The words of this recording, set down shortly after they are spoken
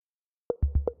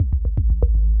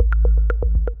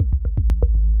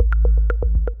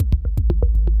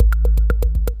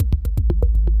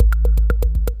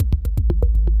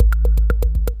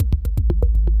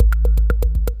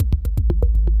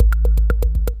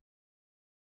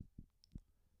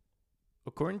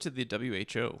According to the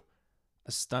WHO,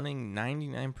 a stunning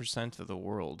 99% of the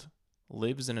world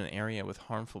lives in an area with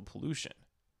harmful pollution.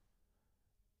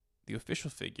 The official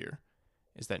figure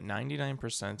is that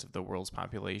 99% of the world's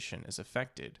population is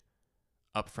affected,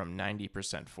 up from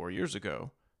 90% 4 years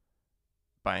ago,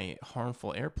 by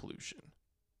harmful air pollution.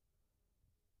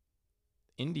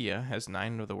 India has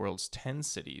 9 of the world's 10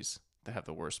 cities that have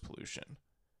the worst pollution,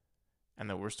 and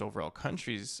the worst overall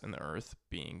countries on the earth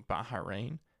being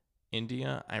Bahrain,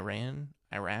 India, Iran,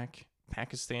 Iraq,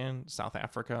 Pakistan, South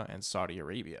Africa, and Saudi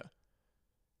Arabia.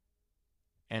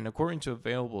 And according to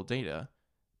available data,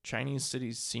 Chinese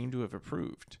cities seem to have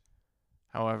improved.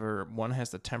 However, one has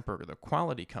to temper the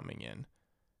quality coming in,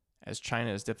 as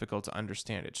China is difficult to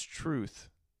understand its truth,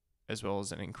 as well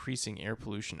as an increasing air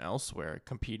pollution elsewhere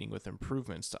competing with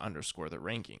improvements to underscore the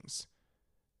rankings.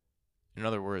 In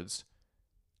other words,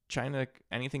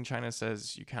 anything China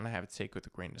says, you kind of have to take with a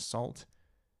grain of salt,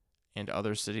 and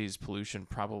other cities' pollution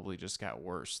probably just got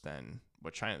worse than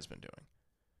what China's been doing.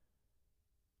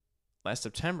 Last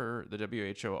September, the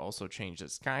WHO also changed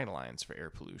its guidelines for air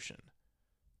pollution.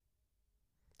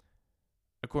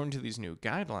 According to these new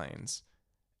guidelines,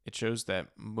 it shows that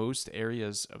most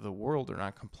areas of the world are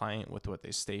not compliant with what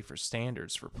they state for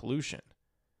standards for pollution.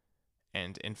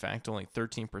 And in fact, only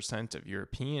 13% of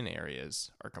European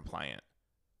areas are compliant,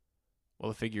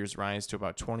 while the figures rise to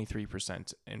about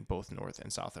 23% in both North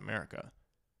and South America.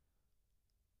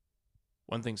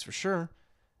 One thing's for sure,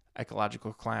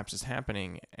 ecological collapse is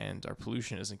happening and our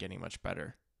pollution isn't getting much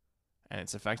better, and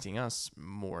it's affecting us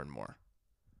more and more.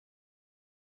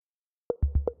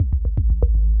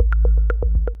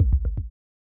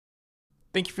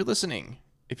 Thank you for listening.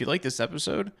 If you like this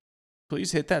episode,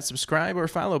 please hit that subscribe or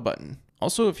follow button.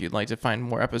 Also, if you'd like to find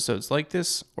more episodes like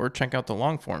this or check out the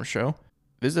long form show,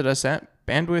 visit us at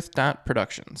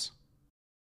bandwidth.productions.